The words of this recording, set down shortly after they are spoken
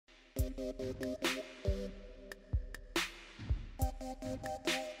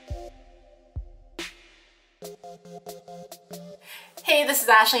Hey, this is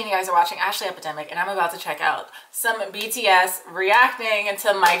Ashley and you guys are watching Ashley Epidemic, and I'm about to check out some BTS reacting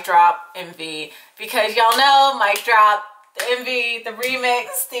to Mic Drop MV, because y'all know Mic Drop, the MV, the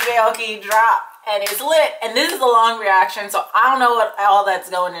remix, the Aoki drop, and it's lit. And this is a long reaction, so I don't know what all that's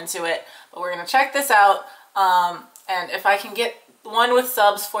going into it, but we're gonna check this out. And if I can get one with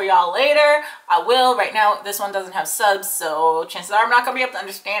subs for y'all later, I will. Right now, this one doesn't have subs, so chances are I'm not gonna be able to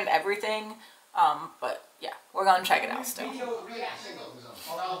understand everything. But yeah, we're gonna check it out still. 마이크가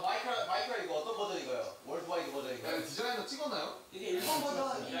이거 어떤 버전인가요? 월드와이드 버전인가요? 디자인은 찍었나요? 이게 일본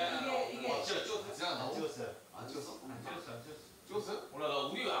버전 이게 진짜 찍었어요? 디자인 안 찍었어요. 안 찍었어? 안 찍었어요. 찍었어요? 몰라, 나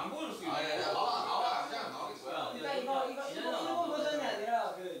우리 안 보여줬어. 나와 그냥 나오겠어요. 일단 이거 일본 버전이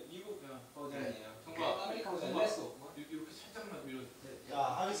아니라 그 미국 버전이에요. 정말 아메리카 버전. 이렇게 살짝만 밀어. 자,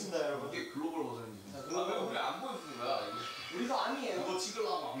 하겠습니다, 여러분. 이게 글로벌 버전이지. 우리 안 보여주는 거야. 우리도 아니에요. 이거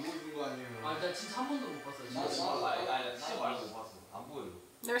찍으려면 안 보여주는 거 아니에요? 아, 나 진짜 한 번도 못 봤어. 진짜 말고 못 봤어. 안 보여.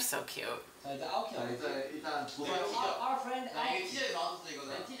 They're so cute. 자, 일단 아오키. 일단 보세요. Our friend. 이게 티저에 나왔었어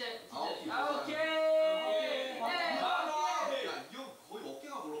이거는. 티저. 아오키. 이거 거의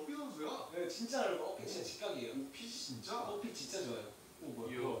어깨가 뭐 럭비 선수야. 네, 진짜 넓어. 어깨 진짜 직각이에요. 핏이 진짜? 핏 진짜 좋아요.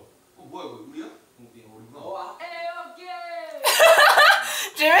 뭐야? 뭐야 이거 우리야? 우리구나.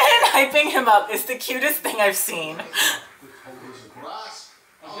 Jimin hyping him up is the cutest thing I've seen.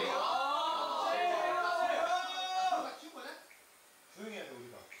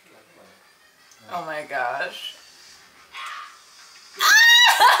 Oh my gosh.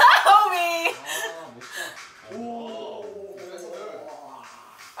 Homie!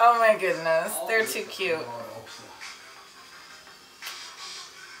 Oh my goodness, they're too cute.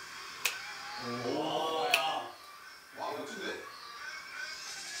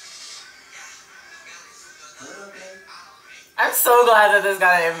 I'm so glad that this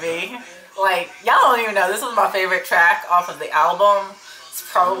got an MV. Like, y'all don't even know, this was my favorite track off of the album. It's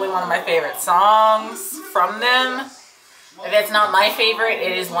probably one of my favorite songs from them. If it's not my favorite,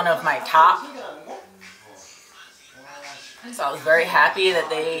 it is one of my top. So I was very happy that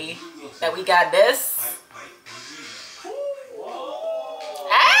we got this.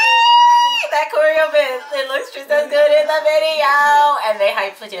 Hey! That choreo bit, it looks just as good in the video. And they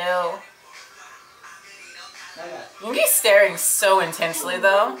hype too. Yoongi's staring so intensely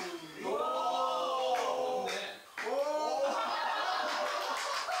though.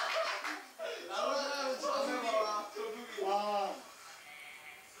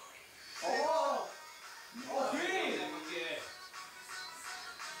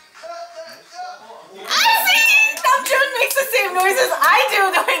 Noises I do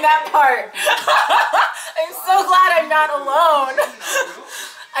doing that part. I'm so glad I'm not alone.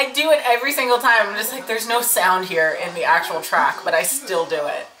 I do it every single time. I'm just like, there's no sound here in the actual track, but I still do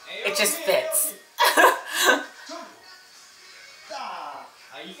it. It just fits.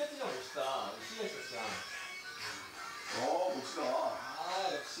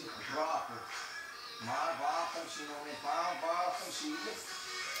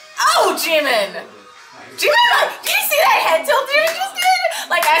 Oh, Jimin! Jimin, do you see that head tilt you just did?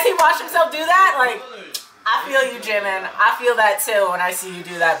 Like, as he watched himself do that, like, I feel you, Jimin. I feel that too when I see you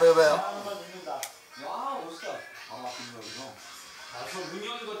do that, boo-boo.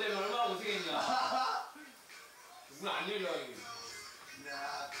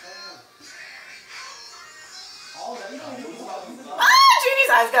 Ah, Junie's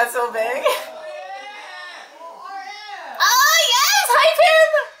eyes got so big. Oh, yes! Hype him!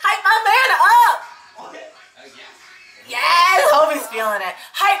 Hype my man up! Yes! Homie's feeling it.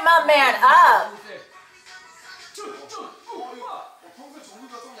 Hype my man up!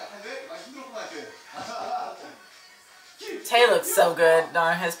 Tay looks so good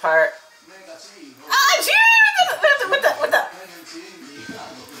on his part. Ah, Jimmy! With the...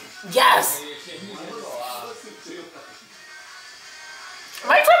 Yes!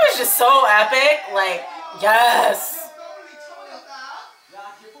 Mic Drop is just so epic. Like, yes!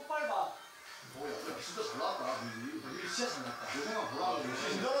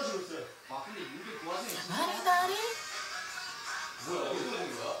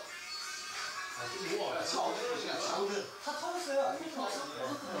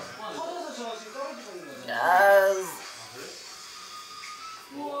 Yes.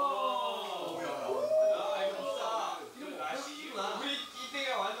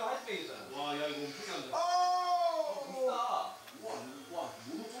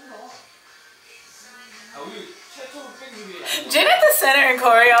 Jin at the center in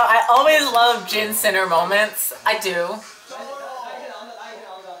choreo. I always love Jin center moments. I do.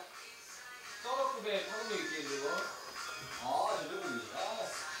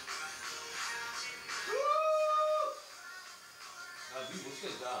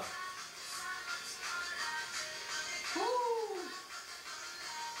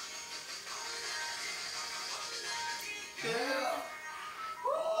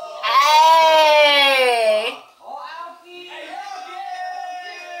 Hey!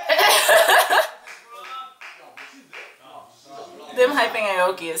 Them hyping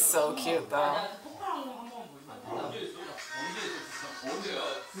Aoki is so cute though.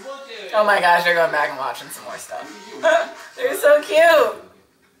 Oh my gosh, they're going back and watching some more stuff. They're so cute.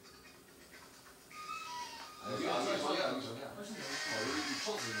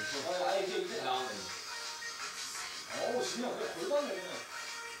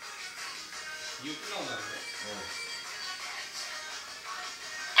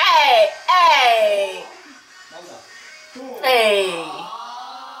 Hey! Hey! Hey!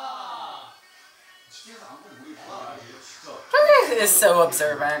 He is so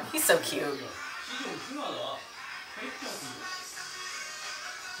observant. He's so cute.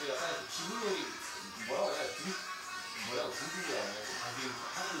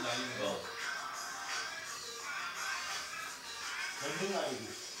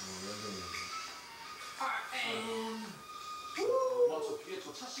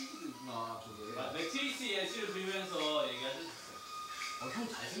 매트리스 예시를 들면서 얘기하셨어요. 형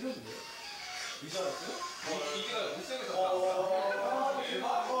잘생겼는데? 이제 알았어요? 이제가 못생겼어.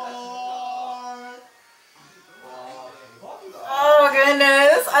 Oh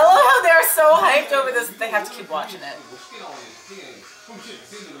goodness. I love how they're so hyped over this. They have to keep watching it. Oh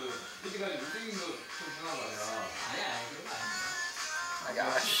my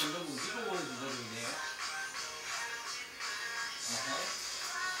gosh.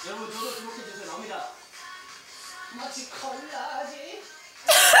 여러분 저도 주목해주세요. 나옵니다. 마치 콜라지.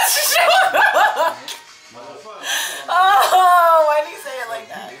 Oh, why do you say it like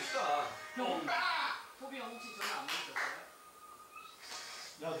that? 형, 호비 형 혹시 전화 안 받으셨어요?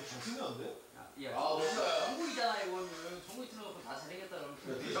 야, 너 잘생겼는데? 야, 멋있다. 정국이잖아 이거는. 정국이 틀어놓고 다 잘생겼다 그러면.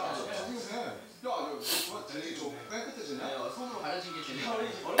 야, 잘생겼네. 야, 너 되게 좀 맨 끝에 지냐? 손으로 가려진 게 되네.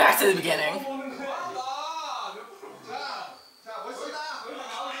 Back to the beginning.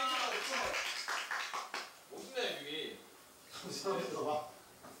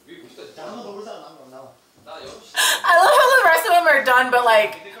 I love how the rest of them are done, but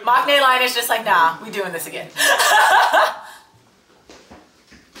like Maknae Line is just like, nah, we doing this again.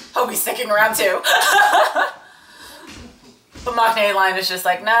 Hobie's sticking around too. But Maknae Line is just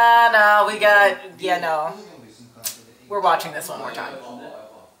like, nah, we got, yeah, no. We're watching this one more time.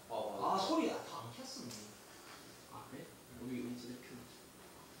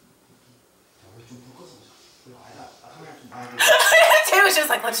 Tay was just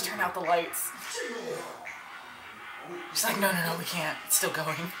like, let's turn out the lights. She's like, no, we can't. It's still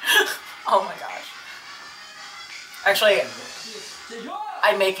going. Oh my gosh. Actually,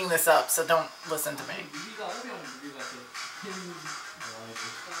 I'm making this up, so don't listen to me.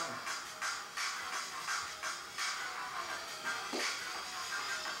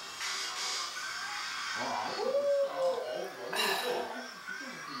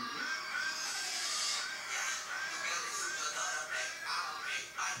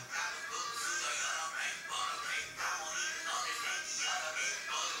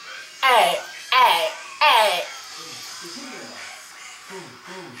 Hey.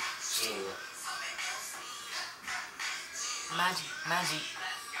 Magic.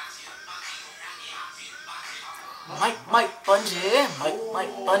 Mike, Bungie.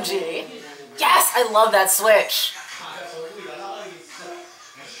 Yes, I love that switch.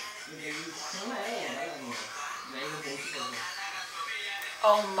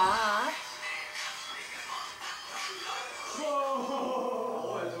 Oh my.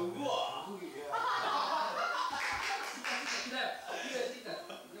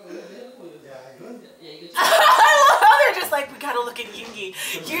 I love how they're just like, we gotta look at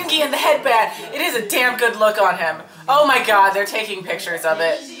Yoongi in the headband. It is a damn good look on him. Oh my god, they're taking pictures of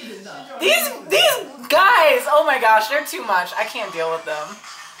it. These guys, oh my gosh, they're too much. I can't deal with them.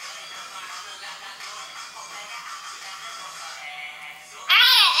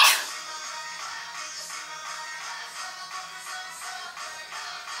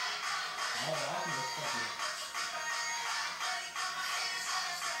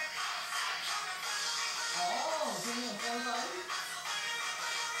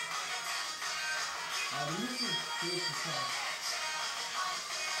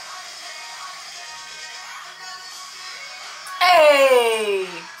 Hey!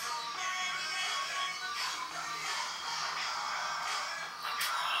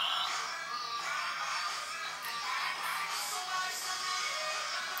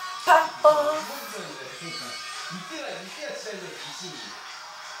 Papa!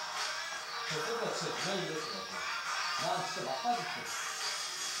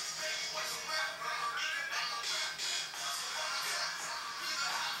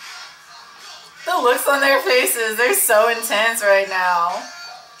 The looks on their faces, they're so intense right now.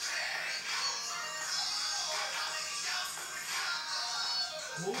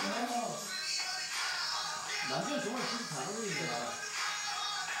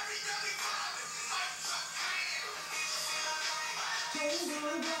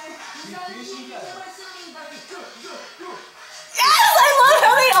 Yes, I love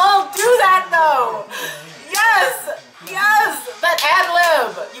how they all do that though. Yes, yes, that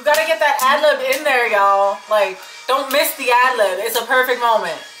ad-lib. You gotta get that ad-lib in there, y'all. Like, don't miss the ad-lib. It's a perfect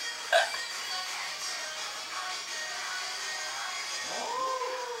moment.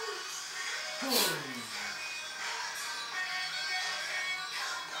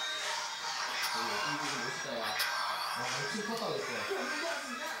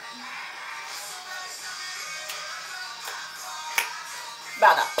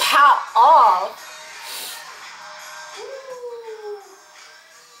 About to pop off.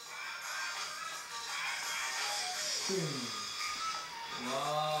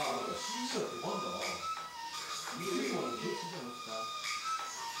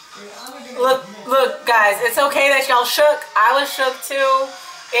 Look, guys, it's okay that y'all shook. I was shook too.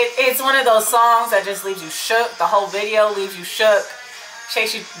 It's one of those songs that just leaves you shook. The whole video leaves you shook.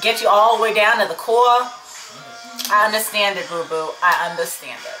 Get you all the way down to the core. I understand it, boo-boo. I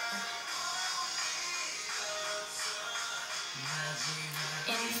understand it.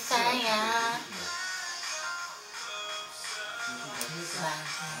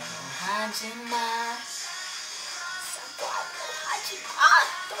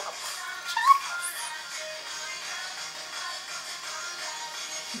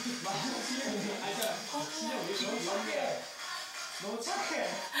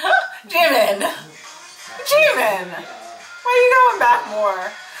 Jimin! Jimin! Why are you going back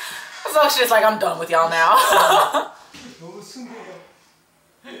more? So she's just like, I'm done with y'all now.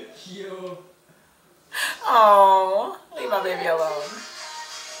 Oh, leave my baby alone.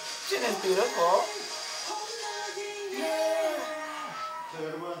 Jin is beautiful. 자,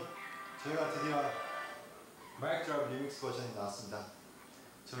 여러분, 저희가 드디어 마이크 드랍 리믹스 버전이 나왔습니다.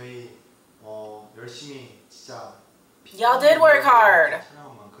 저희 열심히 진짜 Y'all did work hard.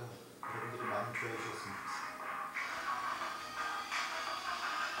 촬영한 만큼 여러분들이 많이 좋아해 주셨으면 좋겠습니다.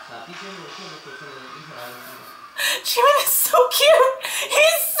 자, BTS로 키워놓고 저는 인사 나가겠습니다. Jimin is so cute.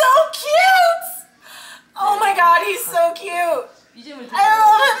 He's so cute. Oh my god, he's so cute. I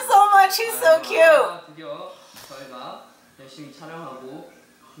love him so much. He's so cute. 드디어 저희가 열심히 촬영하고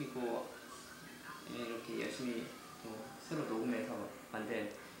그리고 이렇게 열심히 또 새로 녹음해서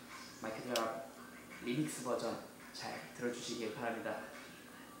만든 마이크 드랍 리믹스 버전 잘 들어주시길 바랍니다.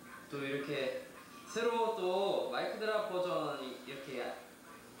 또 이렇게 새로 또 마이크 드랍 버전이 이렇게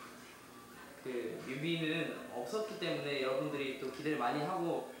그 뮤비는 없었기 때문에 여러분들이 또 기대를 많이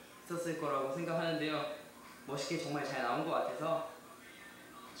하고 있었을 거라고 생각하는데요. 멋있게 정말 잘 나온 것 같아서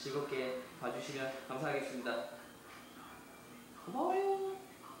즐겁게 봐주시면 감사하겠습니다. 고마워요.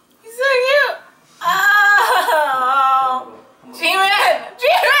 He's so cute. Oh, Jimin,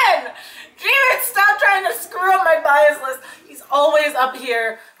 stop trying to screw up my bias list. He's always up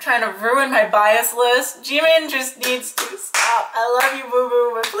here trying to ruin my bias list. Jimin just needs to stop. I love you, boo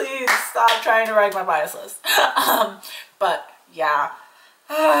boo, but please stop trying to wreck my bias list. But yeah,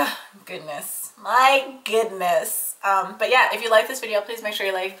 goodness, my goodness. But yeah, if you like this video, please make sure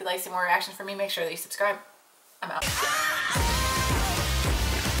you like. If you'd like to see more reactions from me, make sure that you subscribe. I'm out.